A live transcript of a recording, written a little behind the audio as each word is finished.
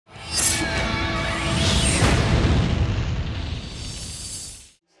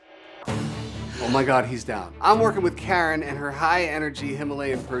my God, he's down. I'm working with Karen and her high-energy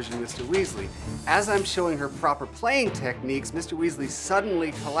Himalayan Persian, Mr. Weasley. As I'm showing her proper playing techniques, Mr. Weasley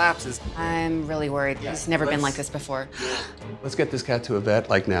suddenly collapses. I'm really worried. He's never been like this before. Let's get this cat to a vet,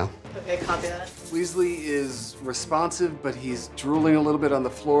 like now. Okay, copy that. Weasley is responsive, but he's drooling a little bit on the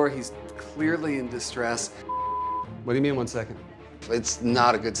floor. He's clearly in distress. What do you mean, 1 second? It's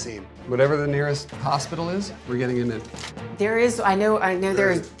not a good scene. Whatever the nearest hospital is, we're getting him in. There is, I know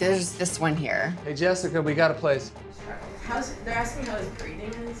there's this one here. Hey, Jessica, we got a place. They're asking how his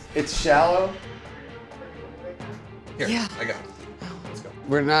breathing is? It's shallow. Here, Yeah. I got it. Let's go.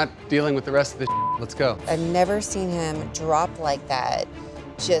 We're not dealing with the rest of this. Let's go. I've never seen him drop like that,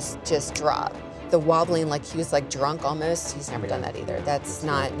 just drop. The wobbling like he was like drunk almost, he's never done that either. That's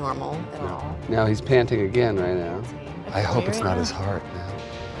not normal at all. Now he's panting again right now. I hope it's not his heart now.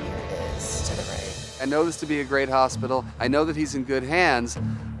 Here it is, to the right. I know this to be a great hospital. I know that he's in good hands,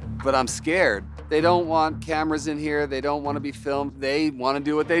 but I'm scared. They don't want cameras in here. They don't want to be filmed. They want to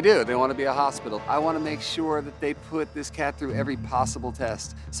do what they do. They want to be a hospital. I want to make sure that they put this cat through every possible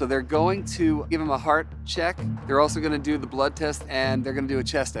test. So they're going to give him a heart check. They're also going to do the blood test, and they're going to do a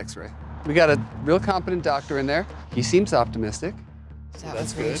chest x-ray. We got a real competent doctor in there. He seems optimistic. That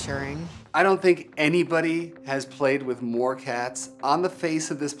was reassuring. I don't think anybody has played with more cats on the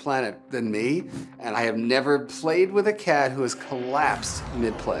face of this planet than me, and I have never played with a cat who has collapsed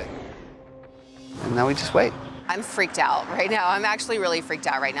mid-play. And now we just wait. I'm freaked out right now. I'm actually really freaked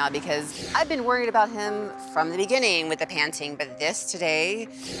out right now because I've been worried about him from the beginning with the panting, but this today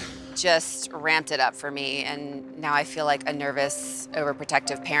just ramped it up for me, and now I feel like a nervous,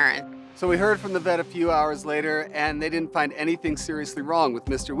 overprotective parent. So we heard from the vet a few hours later, and they didn't find anything seriously wrong with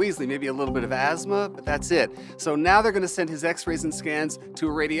Mr. Weasley. Maybe a little bit of asthma, but that's it. So now they're going to send his x-rays and scans to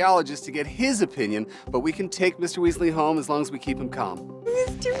a radiologist to get his opinion, but we can take Mr. Weasley home as long as we keep him calm.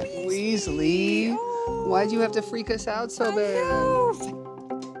 Mr. Weasley, why'd you have to freak us out so bad?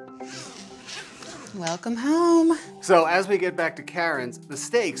 Welcome home. So as we get back to Karen's, the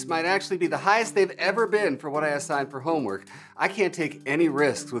stakes might actually be the highest they've ever been for what I assigned for homework. I can't take any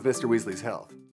risks with Mr. Weasley's health.